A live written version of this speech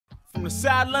From the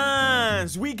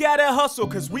sidelines, we gotta hustle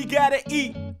because we gotta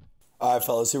eat. All right,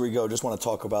 fellas, here we go. Just want to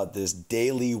talk about this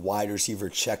daily wide receiver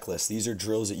checklist. These are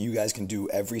drills that you guys can do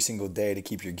every single day to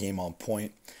keep your game on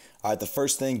point. All right, the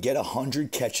first thing, get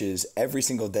 100 catches every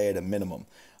single day at a minimum.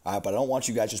 All right, but I don't want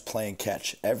you guys just playing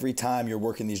catch. Every time you're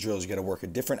working these drills, you got to work a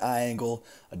different eye angle,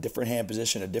 a different hand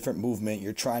position, a different movement.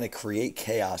 You're trying to create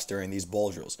chaos during these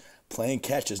ball drills. Playing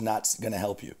catch is not going to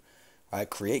help you. All right,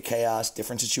 create chaos,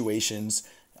 different situations,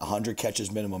 100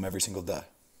 catches minimum every single day.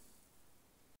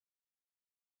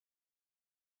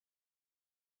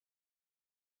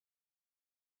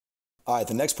 All right,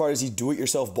 the next part is these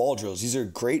do-it-yourself ball drills. These are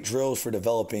great drills for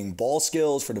developing ball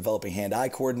skills, for developing hand-eye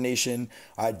coordination.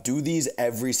 All right, do these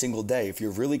every single day. If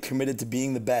you're really committed to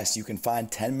being the best, you can find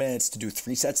 10 minutes to do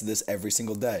 3 sets of this every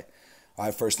single day. All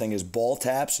right, first thing is ball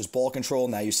taps, just ball control.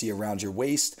 Now you see around your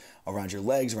waist, around your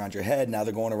legs, around your head. Now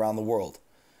they're going around the world.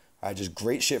 All right, just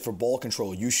great shit for ball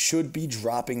control. You should be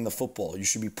dropping the football. You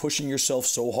should be pushing yourself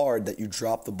so hard that you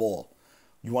drop the ball.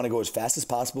 You want to go as fast as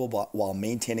possible while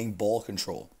maintaining ball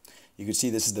control. You can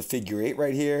see this is the figure 8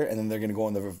 right here, and then they're going to go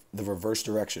in the reverse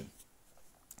direction.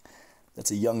 That's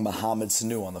a young Mohamed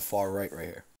Sanu on the far right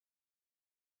here.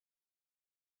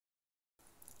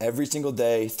 Every single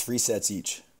day, 3 sets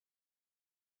each.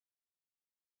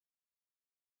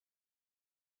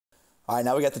 All right,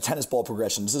 now we got the tennis ball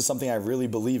progression. This is something I really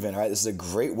believe in, all right? This is a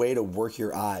great way to work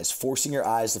your eyes, forcing your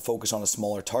eyes to focus on a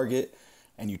smaller target,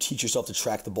 and you teach yourself to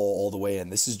track the ball all the way in.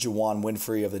 This is Juwan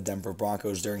Winfrey of the Denver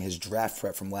Broncos during his draft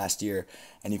prep from last year,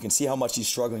 and you can see how much he's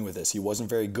struggling with this. He wasn't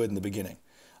very good in the beginning.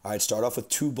 All right, start off with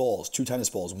 2 balls, 2 tennis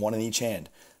balls, 1 in each hand.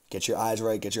 Get your eyes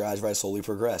right, slowly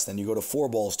progress. Then you go to 4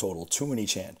 balls total, 2 in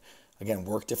each hand. Again,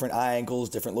 work different eye angles,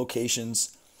 different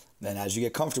locations. Then as you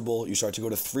get comfortable, you start to go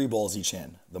to 3 balls each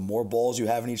hand. The more balls you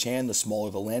have in each hand, the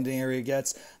smaller the landing area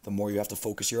gets, the more you have to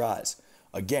focus your eyes.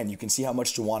 Again, you can see how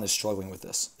much Juwan is struggling with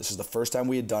this. This is the first time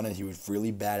we had done it. He was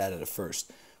really bad at it at first.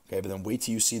 Okay, but then wait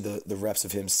till you see the reps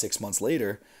of him 6 months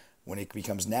later when it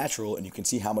becomes natural, and you can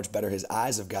see how much better his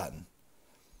eyes have gotten.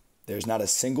 There's not a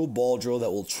single ball drill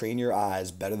that will train your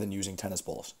eyes better than using tennis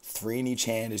balls. 3 in each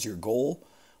hand is your goal.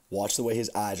 Watch the way his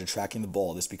eyes are tracking the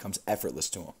ball. This becomes effortless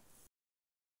to him.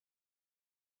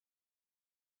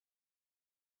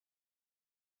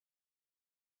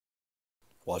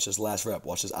 Watch this last rep.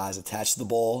 Watch his eyes attach to the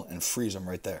ball and freeze him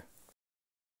right there.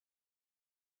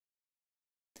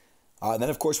 Then,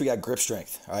 of course, we got grip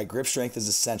strength. All right, grip strength is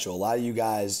essential. A lot of you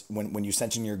guys, when you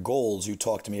mention your goals, you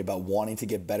talk to me about wanting to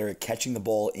get better at catching the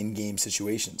ball in game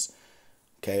situations.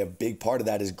 Okay, a big part of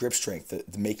that is grip strength.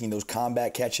 Making those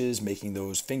combat catches, making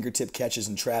those fingertip catches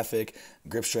in traffic.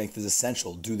 Grip strength is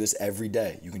essential. Do this every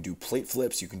day. You can do plate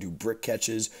flips. You can do brick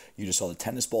catches. You just saw the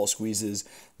tennis ball squeezes.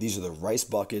 These are the rice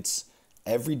buckets.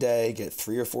 Every day, get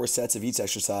 3 or 4 sets of each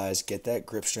exercise. Get that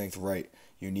grip strength right.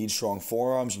 You need strong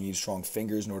forearms. You need strong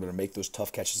fingers in order to make those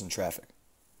tough catches in traffic.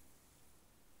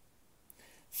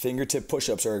 Fingertip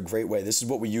push-ups are a great way. This is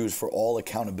what we use for all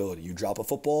accountability. You drop a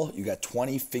football, you got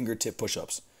 20 fingertip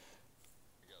push-ups.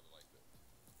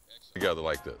 Together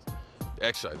like this.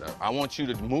 Exercise. I want you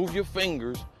to move your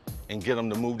fingers and get them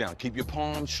to move down. Keep your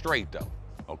palms straight, though,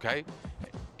 okay?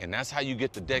 And that's how you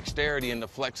get the dexterity and the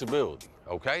flexibility,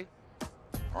 okay?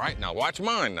 All right, now watch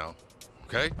mine now,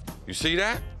 okay? You see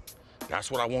that? That's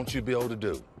what I want you to be able to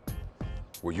do,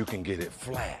 where you can get it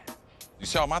flat. You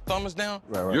see how my thumb is down?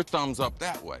 Right. Your thumb's up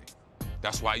that way.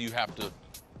 That's why you have to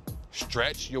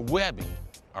stretch your webbing,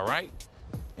 all right?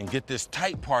 And get this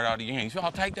tight part out of your hand. You see how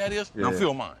tight that is? Yeah. Now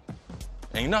feel mine.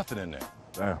 Ain't nothing in there.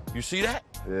 Damn. You see that?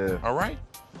 Yeah. All right?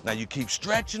 Now you keep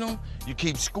stretching them, you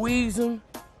keep squeezing.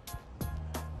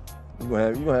 You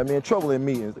gonna have me in trouble in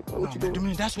meetings. Like, what you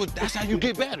doing? That's how you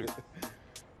get better.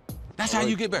 That's how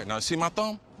you get better. Now see my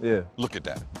thumb? Yeah. Look at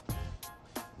that.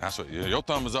 That's what your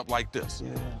thumb is up like this.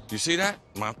 Yeah. You see that?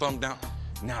 My thumb down.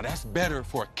 Now that's better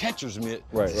for a catcher's mitt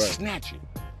to snatch it.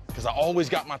 Because I always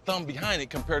got my thumb behind it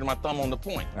compared to my thumb on the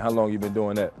point. And how long you been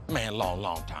doing that? Man,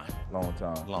 long time. Long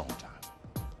time. Long time.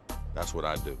 That's what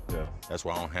I do. Yeah. That's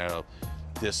why I don't have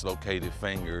dislocated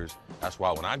fingers. That's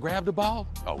why when I grab the ball,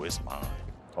 oh, it's mine.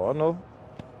 Oh, I know.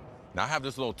 Now I have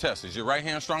this little test. Is your right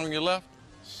hand stronger than your left?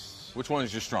 Which one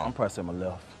is your strong? I'm pressing my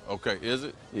left. Okay, is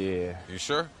it? Yeah. You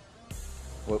sure?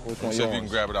 Which one? See if you can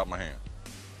grab it out my hand.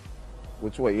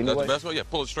 Which way? Anyway? That's the best way? Yeah,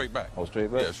 pull it straight back. Oh, straight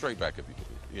back? Yeah, straight back if you can.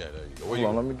 Yeah, there you go. Hold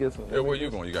on, let me get some. Yeah, where you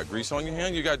going? You got grease on your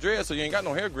hand? You got dread, so you ain't got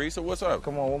no hair grease, so what's up?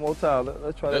 Come on, one more time.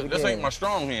 Let's try that again. This ain't my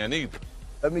strong hand either.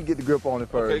 Let me get the grip on it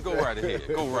first. Okay, go right ahead.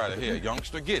 Go right ahead,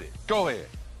 youngster. Get it. Go ahead.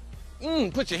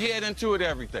 Put your head into it,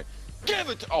 everything. Give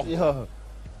it to... Oh. Yeah.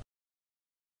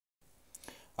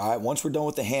 All right, once we're done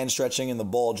with the hand stretching and the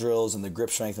ball drills and the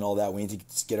grip strength and all that, we need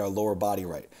to get our lower body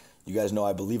right. You guys know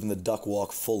I believe in the duck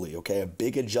walk fully, okay? A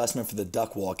big adjustment for the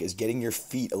duck walk is getting your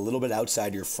feet a little bit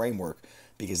outside your framework,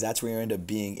 because that's where you end up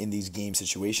being in these game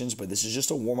situations. But this is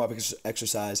just a warm-up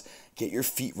exercise. Get your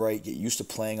feet right. Get used to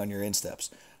playing on your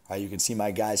insteps. All right, you can see my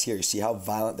guys here. You see how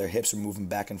violent their hips are moving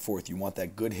back and forth. You want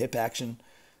that good hip action,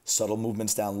 subtle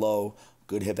movements down low,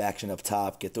 good hip action up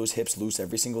top. Get those hips loose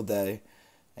every single day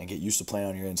and get used to playing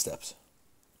on your insteps.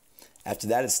 After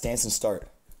that, it's stance and start.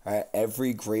 All right,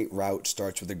 every great route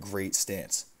starts with a great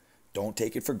stance. Don't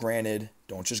take it for granted.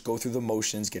 Don't just go through the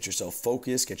motions. Get yourself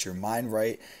focused, get your mind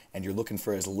right, and you're looking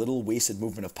for as little wasted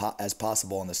movement as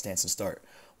possible on the stance and start.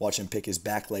 Watch him pick his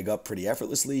back leg up pretty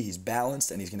effortlessly. He's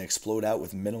balanced, and he's going to explode out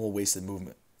with minimal wasted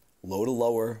movement. Low to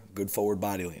lower, good forward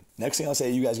body lean. Next thing I'll say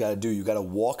you guys got to do, you got to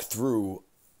walk through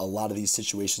a lot of these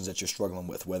situations that you're struggling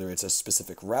with, whether it's a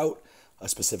specific route, a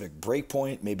specific break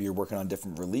point, maybe you're working on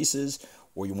different releases,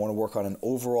 or you want to work on an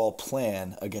overall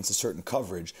plan against a certain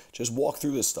coverage. Just walk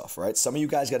through this stuff, right? Some of you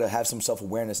guys got to have some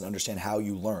self-awareness and understand how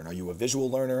you learn. Are you a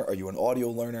visual learner? Are you an audio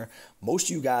learner?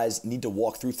 Most of you guys need to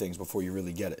walk through things before you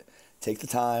really get it. Take the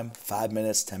time, 5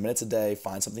 minutes, 10 minutes a day,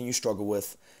 find something you struggle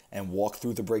with, and walk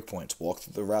through the break points, walk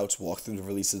through the routes, walk through the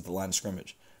releases, the line of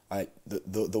scrimmage. All right,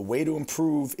 the way to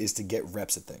improve is to get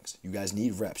reps at things. You guys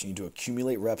need reps. You need to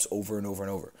accumulate reps over and over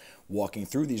and over. Walking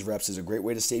through these reps is a great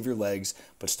way to save your legs,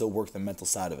 but still work the mental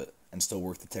side of it and still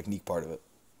work the technique part of it.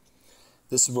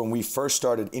 This is when we first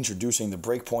started introducing the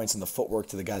break points and the footwork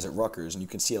to the guys at Rutgers, and you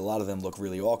can see a lot of them look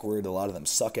really awkward. A lot of them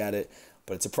suck at it,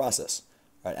 but it's a process.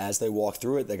 Right? As they walk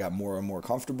through it, they got more and more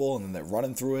comfortable, and then they're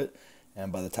running through it,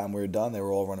 and by the time we were done, they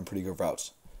were all running pretty good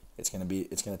routes. It's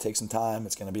gonna take some time.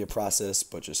 It's gonna be a process,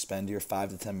 but just spend your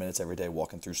 5 to 10 minutes every day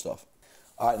walking through stuff.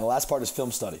 All right, and the last part is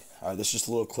film study. All right, this is just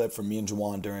a little clip from me and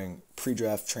Juwan during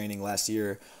pre-draft training last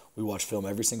year. We watched film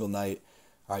every single night.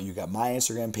 All right, you got my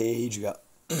Instagram page. You got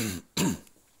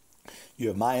you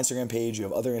have my Instagram page. You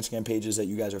have other Instagram pages that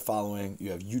you guys are following.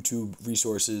 You have YouTube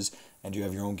resources, and you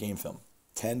have your own game film.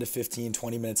 10 to 15,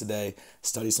 20 minutes a day,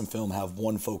 study some film, have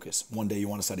one focus. One day you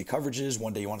want to study coverages,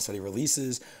 one day you want to study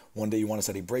releases, one day you want to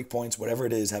study break points, whatever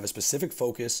it is, have a specific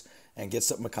focus and get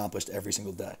something accomplished every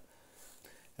single day.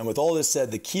 And with all this said,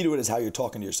 the key to it is how you're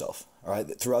talking to yourself. All right,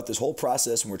 throughout this whole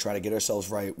process, when we're trying to get ourselves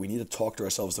right, we need to talk to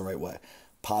ourselves the right way.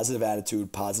 Positive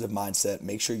attitude, positive mindset.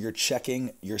 Make sure you're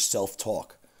checking your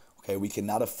self-talk. Okay, we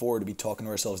cannot afford to be talking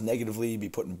to ourselves negatively, be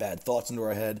putting bad thoughts into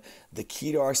our head. The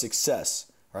key to our success,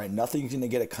 all right, nothing's going to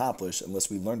get accomplished unless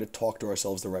we learn to talk to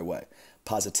ourselves the right way.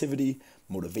 Positivity,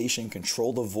 motivation,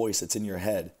 control the voice that's in your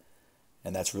head,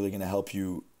 and that's really going to help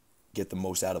you get the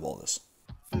most out of all this.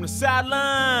 From the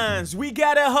sidelines, we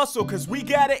gotta hustle 'cause we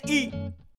gotta eat.